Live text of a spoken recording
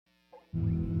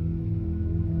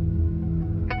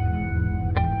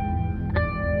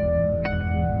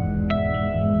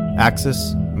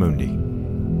Axis Mundi.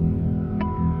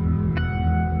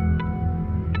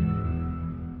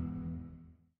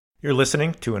 You're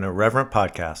listening to an Irreverent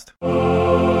podcast.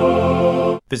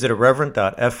 Visit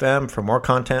irreverent.fm for more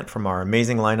content from our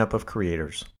amazing lineup of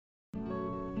creators.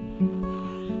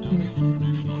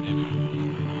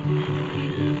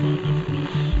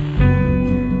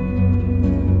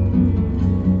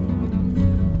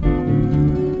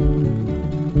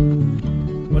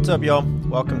 What's up, y'all?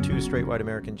 Welcome to Straight White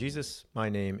American Jesus. My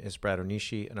name is Brad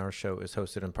Onishi, and our show is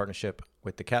hosted in partnership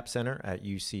with the CAP Center at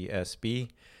UCSB.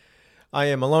 I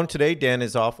am alone today. Dan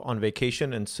is off on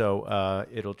vacation, and so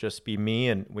it'll just be me,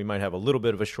 and we might have a little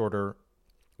bit of a shorter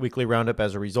weekly roundup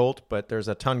as a result, but there's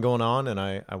a ton going on, and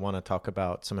I want to talk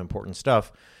about some important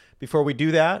stuff. Before we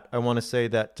do that, I want to say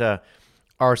that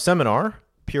our seminar,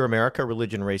 Pure America,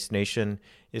 Religion, Race, Nation,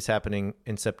 is happening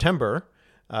in September.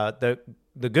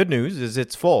 The good news is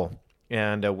it's full,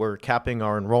 and we're capping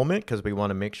our enrollment because we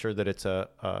want to make sure that it's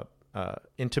a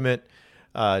intimate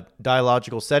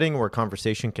dialogical setting where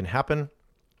conversation can happen.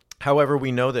 However,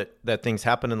 we know that things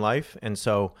happen in life, and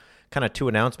so kind of two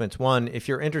announcements. One, if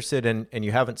you're interested and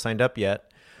you haven't signed up yet,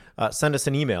 send us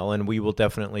an email, and we will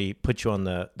definitely put you on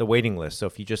the waiting list. So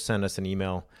if you just send us an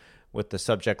email with the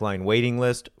subject line waiting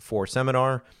list for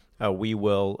seminar, we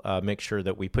will make sure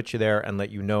that we put you there and let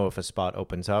you know if a spot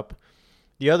opens up.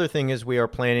 The other thing is we are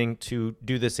planning to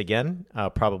do this again,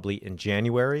 probably in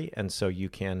January, and so you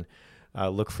can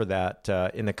look for that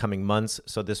in the coming months.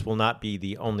 So this will not be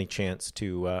the only chance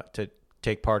to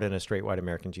take part in a Straight White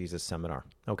American Jesus seminar.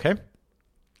 Okay?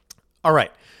 All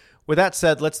right. With that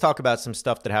said, let's talk about some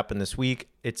stuff that happened this week.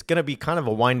 It's going to be kind of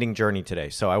a winding journey today,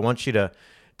 so I want you to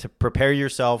prepare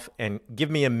yourself and give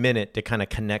me a minute to kind of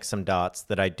connect some dots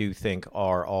that I do think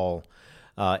are all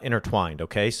intertwined,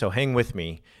 okay? So hang with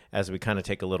me as we kind of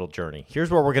take a little journey.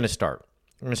 Here's where we're going to start.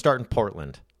 We're going to start in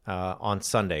Portland on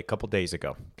Sunday, a couple days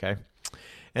ago, okay?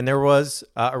 And there was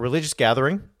a religious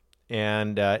gathering,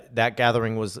 and that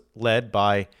gathering was led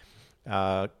by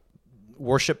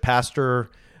worship pastor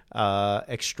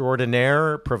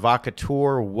extraordinaire,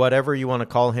 provocateur, whatever you want to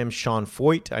call him, Sean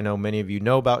Feucht. I know many of you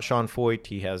know about Sean Feucht.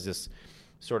 He has this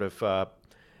sort of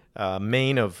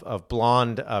mane of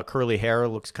blonde curly hair,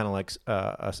 looks kind of like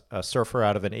a surfer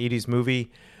out of an 80s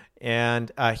movie.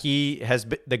 And he has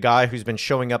been the guy who's been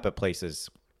showing up at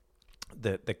places,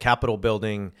 the Capitol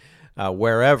building,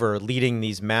 wherever, leading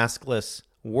these maskless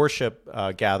worship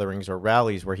gatherings or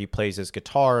rallies where he plays his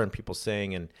guitar and people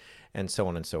sing and so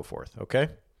on and so forth, okay?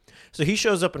 So he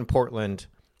shows up in Portland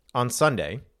on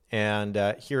Sunday, and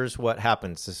here's what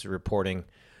happens. This is reporting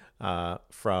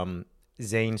from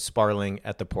Zane Sparling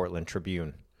at the Portland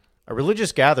Tribune. A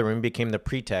religious gathering became the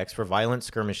pretext for violent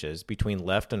skirmishes between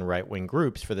left and right-wing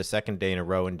groups for the second day in a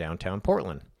row in downtown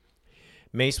Portland.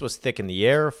 Mace was thick in the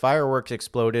air, fireworks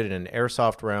exploded, and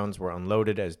airsoft rounds were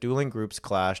unloaded as dueling groups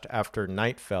clashed after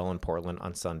night fell in Portland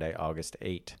on Sunday, August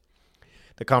 8.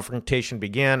 The confrontation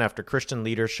began after Christian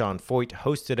leader Sean Feucht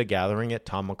hosted a gathering at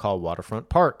Tom McCall Waterfront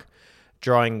Park,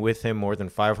 drawing with him more than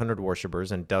 500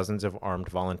 worshipers and dozens of armed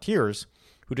volunteers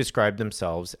who described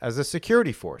themselves as a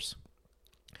security force.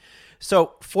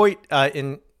 So Feucht,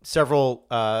 in several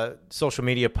social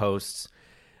media posts,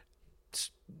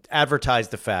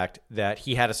 advertised the fact that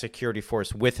he had a security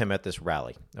force with him at this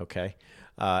rally, okay?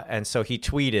 And so he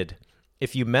tweeted,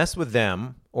 "If you mess with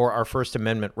them or our First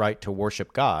Amendment right to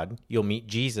worship God, you'll meet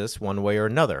Jesus one way or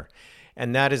another."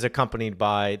 And that is accompanied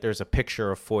by, there's a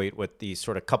picture of Feucht with these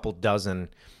sort of couple dozen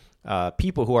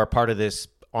people who are part of this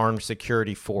armed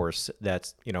security force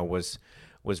that's,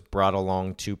 was brought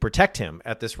along to protect him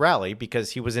at this rally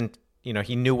because he was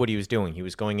he knew what he was doing. He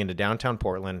was going into downtown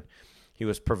Portland. He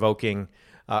was provoking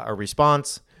a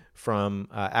response from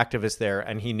activists there,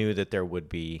 and he knew that there would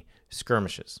be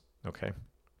skirmishes, okay?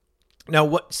 Now,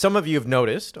 what some of you have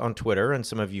noticed on Twitter and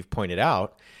some of you have pointed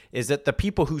out is that the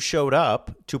people who showed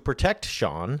up to protect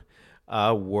Sean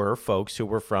were folks who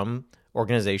were from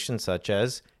organizations such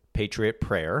as Patriot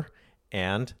Prayer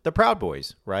and the Proud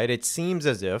Boys, right? It seems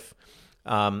as if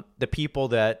the people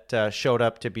that showed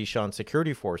up to be Sean's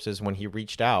security forces when he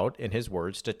reached out, in his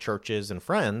words, to churches and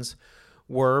friends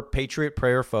were Patriot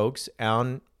Prayer folks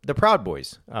and the Proud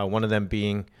Boys, one of them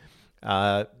being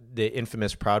the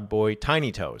infamous Proud Boy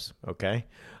Tiny Toes, okay?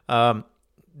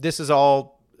 This is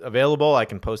all available. I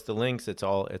can post the links. It's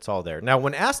all there. Now,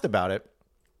 when asked about it,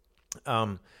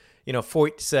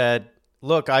 Feucht said,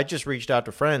 "Look, I just reached out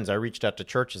to friends. I reached out to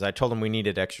churches. I told them we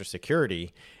needed extra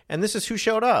security. And this is who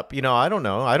showed up. I don't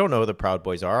know. I don't know who the Proud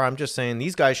Boys are. I'm just saying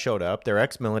these guys showed up. They're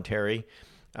ex-military.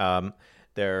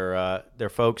 They're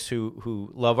folks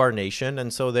who love our nation.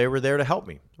 And so they were there to help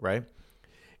me, right?"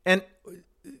 And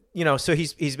so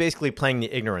he's basically playing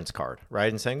the ignorance card, right?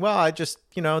 And saying, well, I just,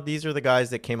 these are the guys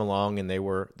that came along and they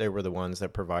were the ones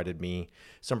that provided me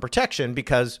some protection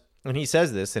because, and he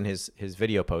says this in his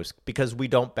video post, because we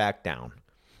don't back down.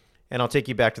 And I'll take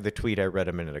you back to the tweet I read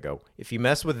a minute ago. If you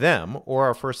mess with them or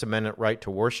our First Amendment right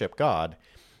to worship God,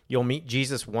 you'll meet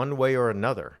Jesus one way or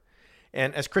another.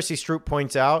 And as Chrissy Stroop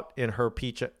points out in her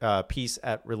piece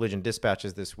at Religion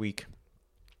Dispatches this week,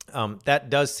 that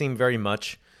does seem very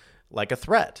much like a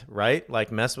threat, right? Like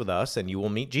mess with us and you will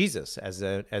meet Jesus, as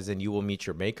in you will meet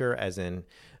your maker, as in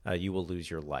you will lose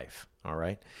your life, all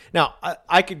right? Now,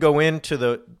 I could go into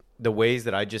the ways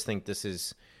that I just think this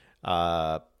is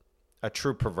a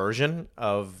true perversion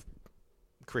of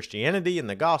Christianity and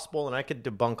the gospel, and I could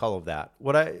debunk all of that.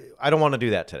 I don't want to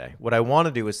do that today. What I want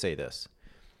to do is say this.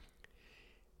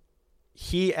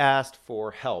 He asked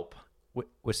for help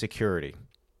with security,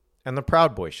 and the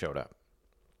Proud Boys showed up.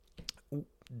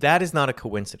 That is not a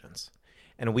coincidence,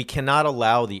 and we cannot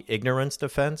allow the ignorance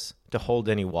defense to hold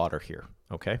any water here,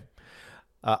 okay?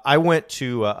 I went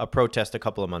to a protest a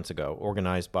couple of months ago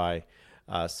organized by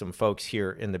some folks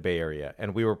here in the Bay Area,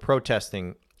 and we were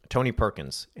protesting Tony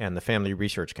Perkins and the Family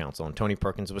Research Council, and Tony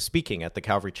Perkins was speaking at the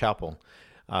Calvary Chapel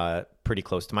pretty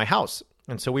close to my house.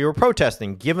 And so we were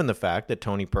protesting, given the fact that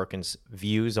Tony Perkins'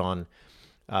 views on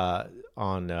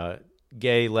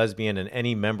gay, lesbian, and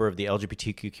any member of the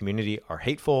LGBTQ community are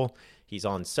hateful. He's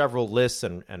on several lists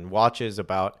and watches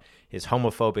about his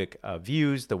homophobic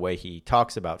views, the way he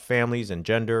talks about families and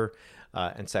gender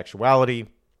and sexuality,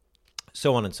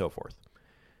 so on and so forth.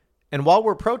 And while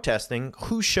we're protesting,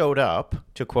 who showed up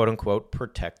to, quote unquote,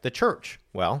 protect the church?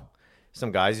 Well,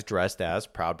 some guys dressed as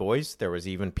Proud Boys. There was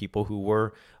even people who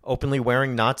were openly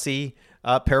wearing Nazi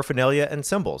paraphernalia and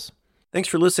symbols. Thanks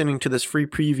for listening to this free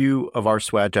preview of our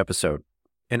Swag episode.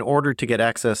 In order to get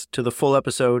access to the full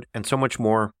episode and so much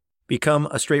more, become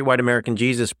a Straight White American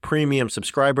Jesus premium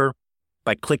subscriber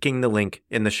by clicking the link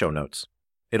in the show notes.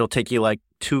 It'll take you like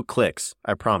 2 clicks,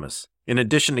 I promise. In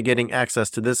addition to getting access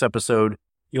to this episode,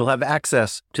 you'll have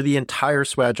access to the entire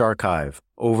Swag archive,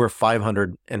 over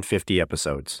 550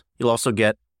 episodes. You'll also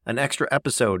get an extra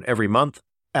episode every month,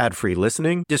 ad-free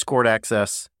listening, Discord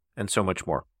access, and so much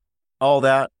more. All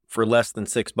that for less than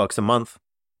 $6 a month,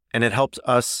 and it helps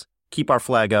us keep our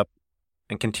flag up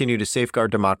and continue to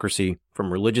safeguard democracy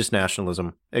from religious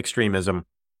nationalism, extremism,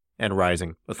 and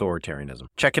rising authoritarianism.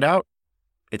 Check it out.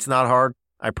 It's not hard,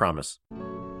 I promise.